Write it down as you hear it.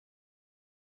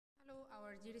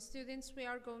our dear students, we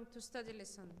are going to study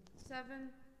lesson 7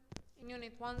 in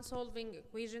unit 1, solving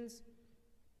equations.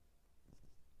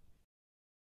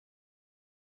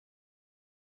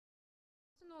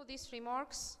 To know these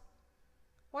remarks,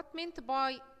 what meant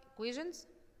by equations?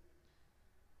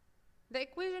 The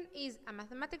equation is a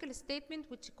mathematical statement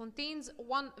which contains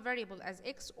one variable as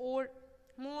x or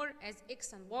more as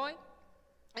x and y,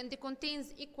 and it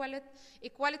contains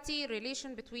equality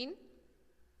relation between.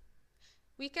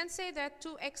 We can say that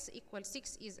 2x equals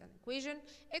 6 is an equation,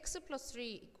 x plus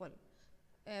 3 equal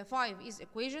 5 is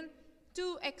equation,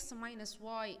 2x minus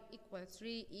y equals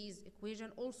 3 is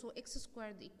equation, also x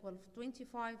squared equal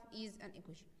 25 is an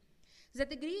equation. The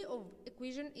degree of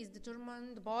equation is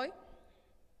determined by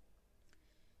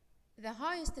the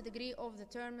highest degree of the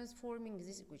terms forming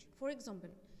this equation. For example,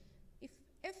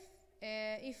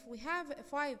 if we have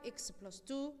 5x plus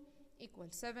 2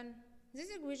 equals 7,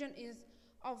 this equation is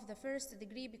of the first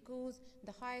degree because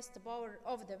the highest power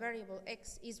of the variable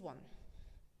x is 1.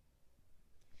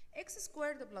 X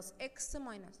squared plus x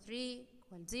minus 3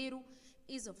 equals 0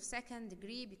 is of second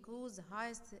degree because the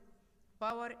highest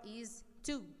power is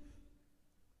 2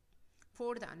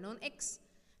 for the unknown x,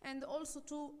 and also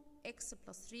 2x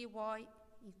plus 3y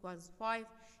equals 5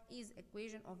 is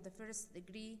equation of the first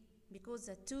degree because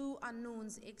the two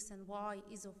unknowns x and y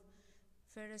is of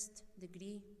first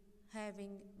degree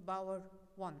having power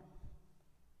 1.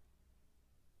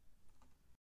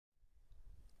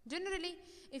 Generally,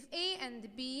 if a and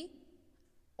b,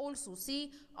 also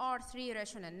c, are three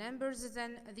rational numbers,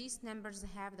 then these numbers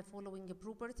have the following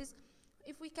properties.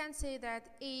 If we can say that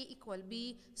a equal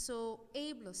b, so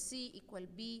a plus c equal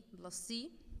b plus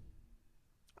c.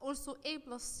 Also a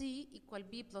plus c equal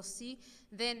b plus c,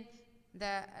 then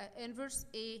the inverse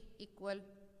a equal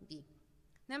b.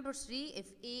 Number 3, if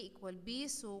a equal b,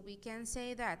 so we can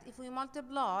say that if we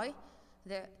multiply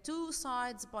the two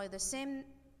sides by the same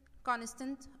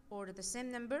constant or the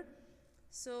same number,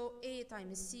 so a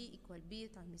times c equal b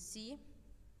times c.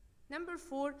 Number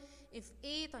 4, if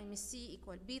a times c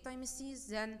equal b times c,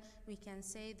 then we can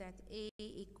say that a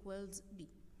equals b.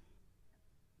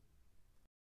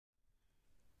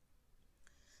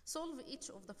 Solve each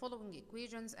of the following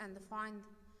equations and find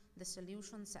the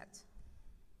solution set.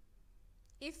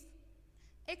 If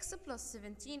x plus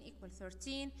 17 equals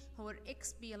 13, where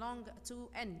x belongs to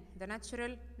n, the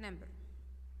natural number.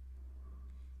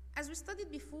 As we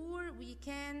studied before, we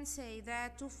can say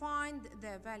that to find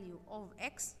the value of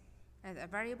x as a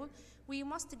variable, we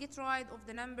must get rid of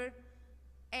the number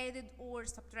added or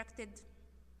subtracted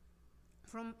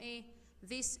from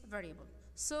this variable.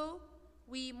 So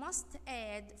we must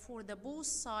add for the both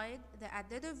sides the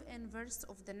additive inverse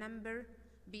of the number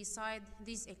beside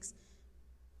this x.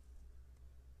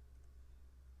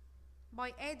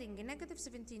 By adding a negative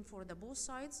 17 for the both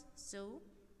sides, so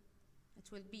it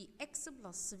will be x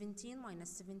plus 17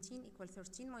 minus 17 equal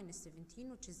 13 minus 17,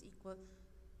 which is equal,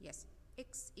 yes,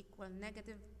 x equal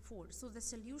negative 4. So the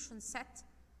solution set,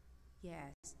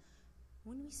 yes.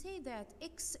 When we say that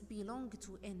x belong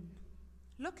to n,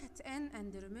 look at n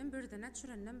and remember the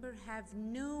natural number have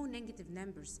no negative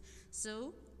numbers.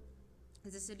 So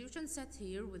the solution set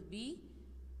here will be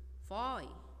 5,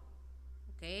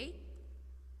 okay?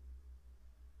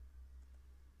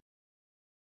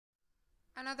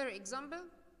 Another example,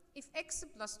 if x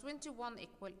plus 21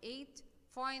 equal 8,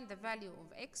 find the value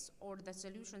of x or the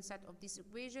solution set of this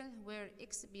equation where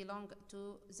x belong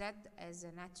to z as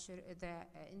the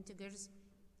integers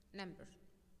number.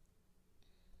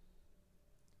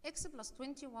 X plus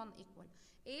 21 equal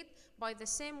 8. By the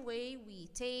same way, we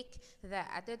take the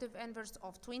additive inverse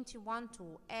of 21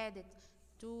 to add it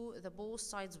to the both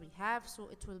sides we have, so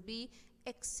it will be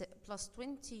x plus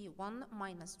 21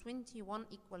 minus 21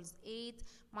 equals 8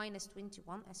 minus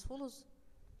 21 as follows,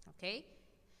 okay?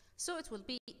 So it will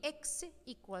be x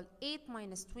equal 8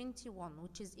 minus 21,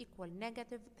 which is equal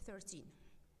negative 13.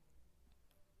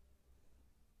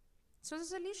 So the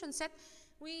solution set,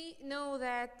 we know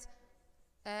that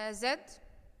z,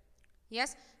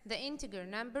 yes, the integer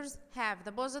numbers have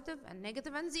the positive and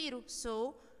negative and 0,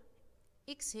 so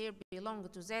x here belong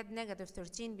to z, negative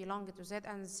 13 belong to z,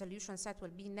 and the solution set will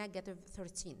be negative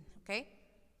 13, okay?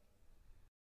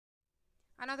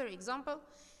 Another example,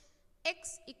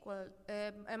 x equal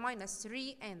minus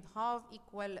 3 and half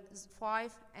equal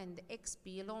 5, and x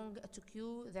belong to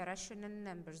q, the rational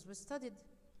numbers we studied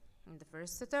in the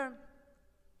first term.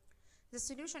 The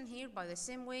solution here by the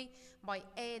same way, by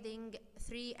adding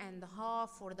 3 and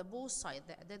half for the both sides,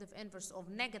 the additive inverse of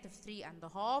negative 3 and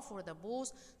half for the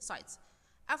both sides.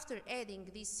 After adding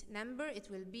this number, it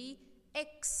will be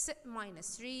x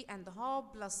minus 3 and a half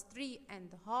plus 3 and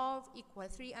a half equal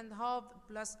 3 and a half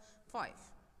plus 5.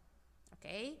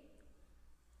 Okay,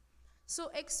 so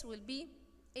x will be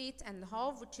 8 and a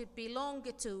half, which will belong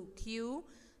to Q.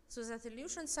 So the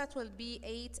solution set will be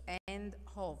 8 and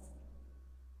a half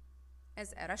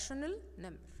as a rational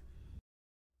number.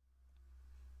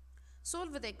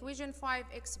 Solve the equation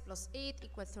 5x plus 8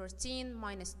 equal 13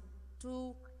 minus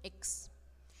 2x.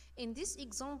 In this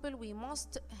example, we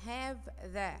must have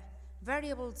the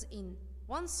variables in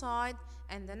one side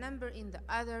and the number in the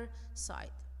other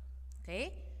side.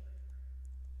 Okay?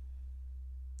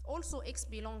 Also, x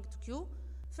belongs to Q.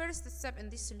 First step in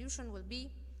this solution will be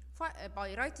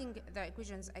by writing the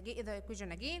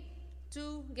equation again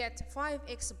to get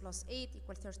 5x plus 8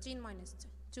 equal 13 minus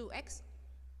 2x.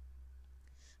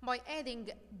 By adding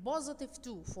positive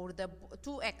 2 for the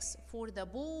 2x for the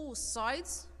both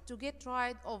sides to get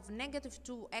rid of negative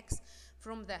 2x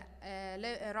from the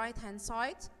right hand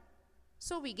side.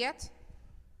 So we get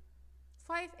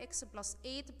 5x plus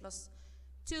 8 plus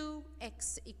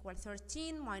 2x equal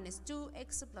 13 minus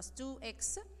 2x plus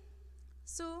 2x.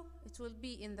 So it will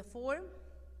be in the form,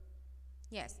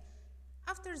 yes.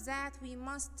 After that, we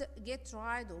must get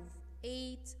rid of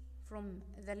 8 from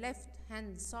the left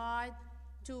hand side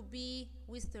to be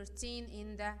with 13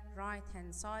 in the right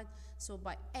hand side. So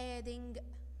by adding,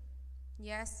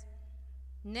 yes,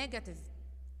 negative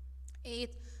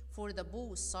 8 for the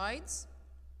both sides,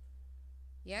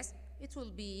 yes, it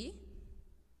will be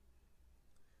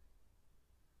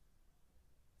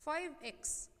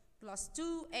 5x plus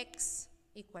 2x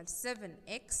equals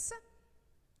 7x.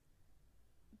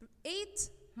 8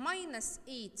 minus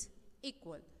 8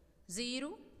 equal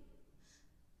 0.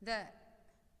 The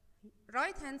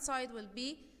right hand side will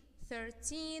be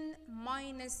 13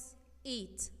 minus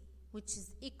 8, which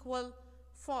is equal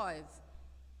 5.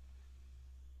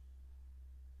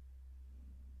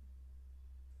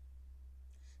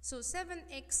 So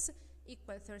 7x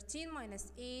equal 13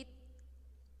 minus 8,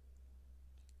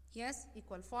 yes,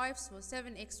 equal 5. So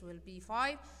 7x will be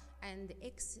 5, and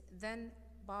x then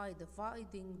by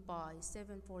dividing by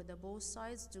 7 for the both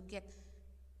sides to get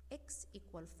x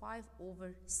equal 5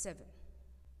 over 7.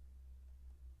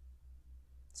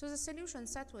 So the solution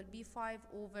set will be 5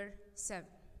 over 7.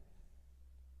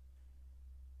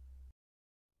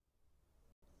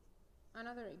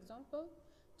 Another example,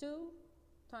 2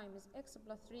 times x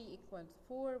plus 3 equals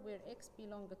 4, where x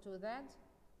belongs to that.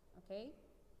 Okay.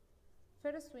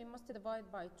 First, we must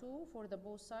divide by 2 for the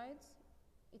both sides.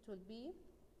 It will be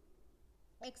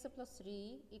x plus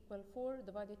 3 equal 4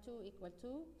 divided 2 equal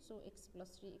 2. So x plus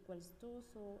 3 equals 2.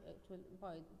 So it will,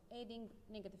 by adding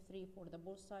negative 3 for the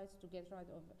both sides to get rid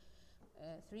of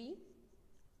 3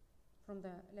 from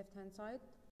the left hand side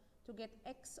to get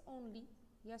x only.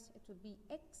 Yes, it will be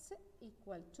x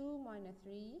equal 2 minus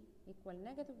 3 equal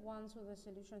negative 1. So the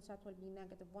solution set will be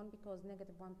negative 1 because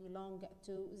negative 1 belongs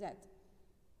to z.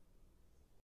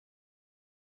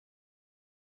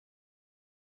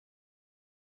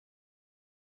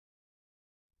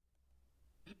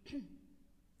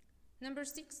 Number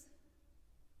 6,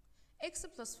 x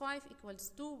plus 5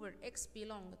 equals 2, where x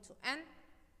belongs to n.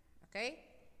 Okay.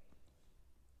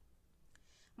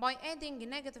 By adding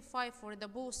negative 5 for the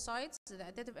both sides, the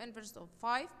additive inverse of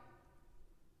 5,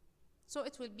 so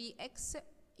it will be x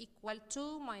equal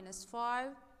 2 minus 5,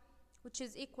 which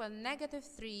is equal negative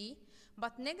 3,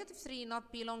 but negative 3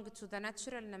 not belong to the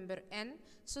natural number n,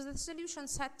 so the solution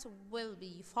set will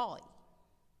be 5.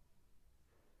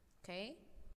 Okay.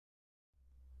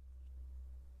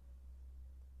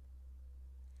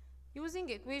 Using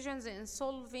equations in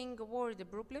solving word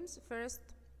problems, first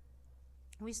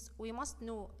we must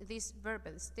know these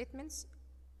verbal statements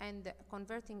and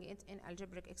converting it in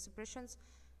algebraic expressions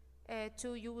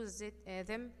to use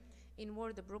them in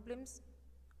word problems,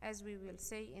 as we will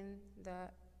say in the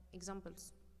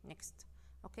examples next.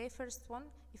 Okay, first one,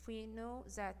 if we know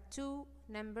that two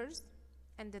numbers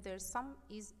and their sum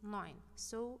is 9,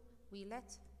 so we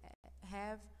let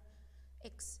have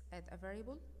x as a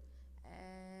variable,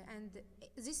 and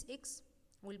this x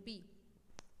will be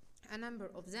a number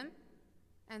of them,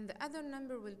 and the other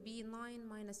number will be 9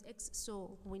 minus x.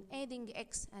 So when adding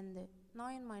x and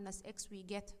 9 minus x, we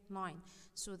get 9.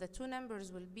 So the two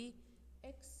numbers will be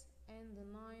x and 9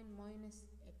 minus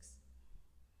x.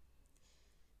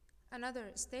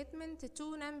 Another statement,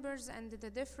 two numbers and the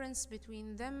difference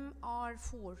between them are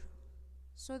 4.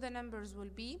 So the numbers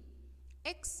will be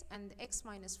x and x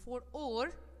minus 4,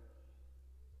 or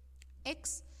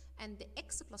x and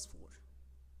x plus 4.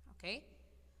 Okay.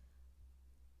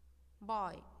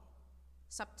 By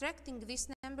subtracting these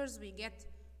numbers, we get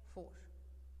 4.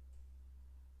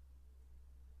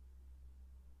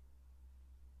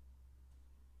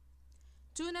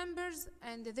 two numbers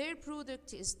and their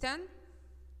product is 10.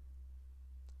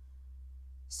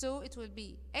 So it will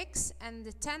be x and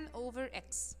 10 over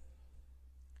x.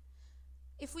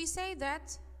 If we say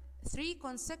that three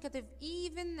consecutive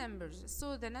even numbers,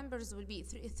 so the numbers will be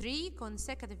three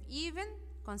consecutive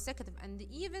and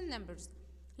even numbers.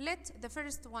 Let the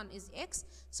first one is x,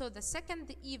 so the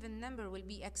second even number will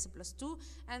be x plus 2,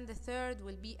 and the third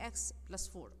will be x plus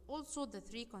 4. Also, the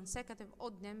three consecutive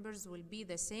odd numbers will be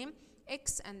the same,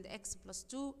 x and x plus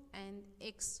 2 and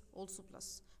x also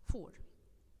plus 4.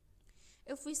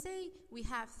 If we say we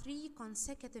have three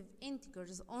consecutive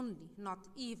integers only, not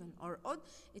even or odd,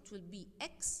 it will be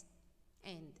x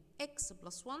and x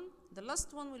plus 1. The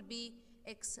last one will be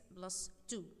x plus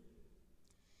 2.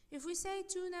 If we say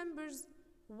two numbers,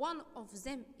 one of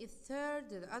them is third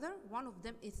the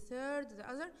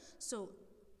other, so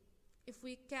if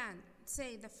we can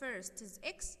say the first is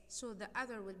x, so the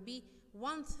other will be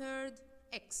 1/3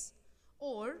 x,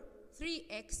 or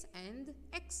 3x and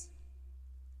x.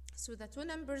 So the two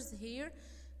numbers here,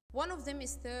 one of them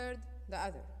is third the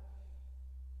other.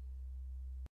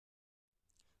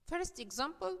 First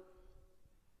example,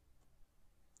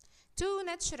 two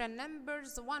natural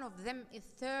numbers, one of them is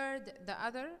third the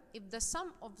other. If the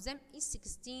sum of them is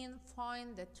 16,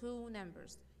 find the two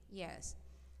numbers. Yes.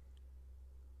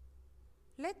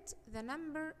 Let the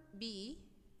number be,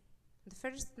 the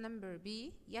first number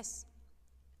be, yes,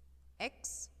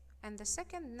 x, and the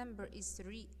second number is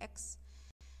 3x.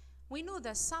 We know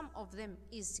the sum of them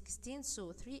is 16,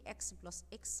 so 3x plus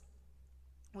x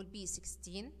will be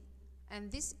 16,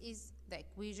 and this is the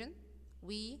equation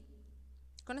we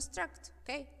construct,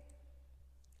 okay?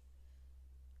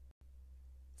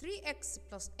 3x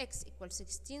plus x equals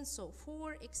 16, so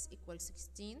 4x equals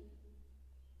 16.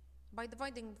 By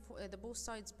dividing the both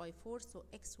sides by 4, so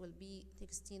x will be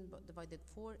 16 divided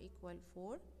 4 equal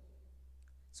 4.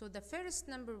 So the first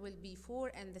number will be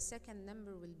 4 and the second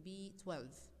number will be 12.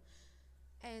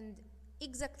 And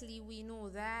exactly we know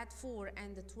that 4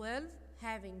 and 12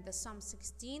 having the sum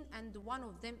 16, and one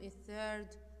of them is third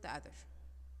the other.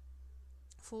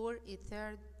 4 is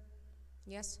third,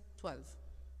 yes, 12.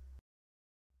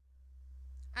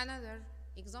 Another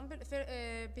example,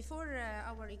 before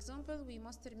our example, we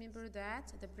must remember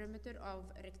that the perimeter of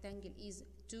a rectangle is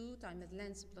 2 times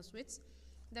length plus width.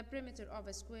 The perimeter of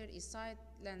a square is side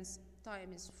length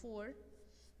times 4.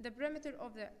 The perimeter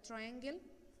of the triangle,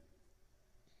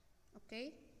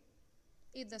 okay,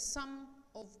 is the sum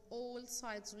of all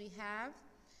sides we have.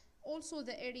 Also,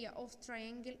 the area of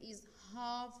triangle is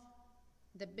half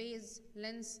the base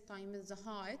length times the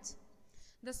height.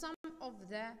 The sum of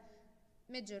the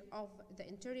measure of the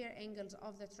interior angles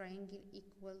of the triangle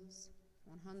equals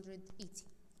 180.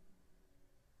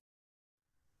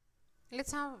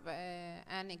 Let's have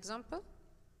an example.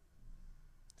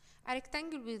 A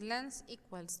rectangle with length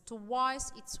equals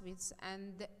twice its width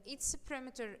and its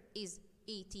perimeter is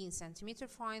 18 centimeters.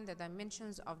 Find the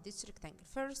dimensions of this rectangle.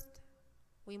 First,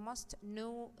 we must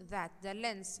know that the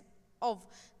length of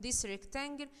this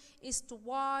rectangle is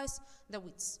twice the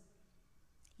width.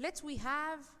 Let we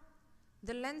have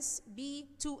the length be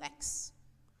 2x.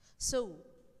 So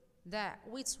the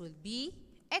width will be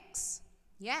x.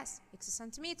 Yes, x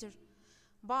centimeter.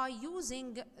 By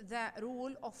using the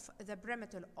rule of the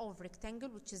perimeter of rectangle,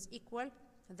 which is equal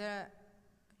the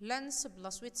length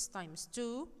plus width times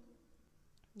 2.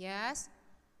 Yes.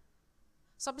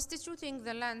 Substituting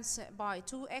the length by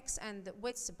 2x and the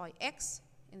width by x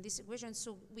in this equation,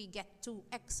 so we get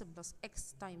 2x plus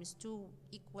x times 2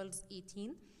 equals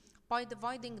 18. By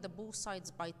dividing the both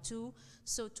sides by 2,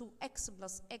 so 2x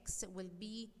plus x will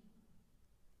be,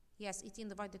 yes, 18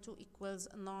 divided 2 equals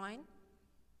 9.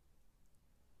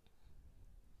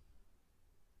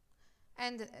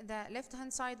 And the left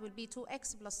hand side will be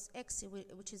 2x plus x,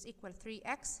 which is equal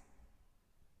 3x.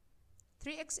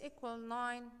 3x equal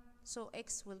 9, so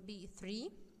x will be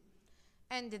 3.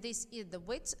 And this is the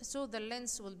width, so the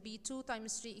length will be 2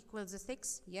 times 3 equals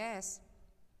 6. Yes.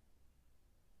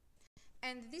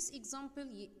 And this example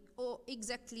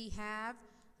exactly have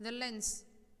the length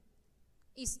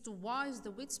is twice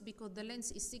the width because the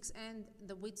length is 6 and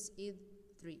the width is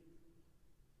 3.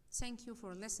 Thank you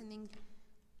for listening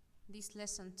this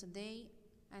lesson today,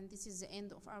 and this is the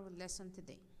end of our lesson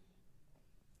today.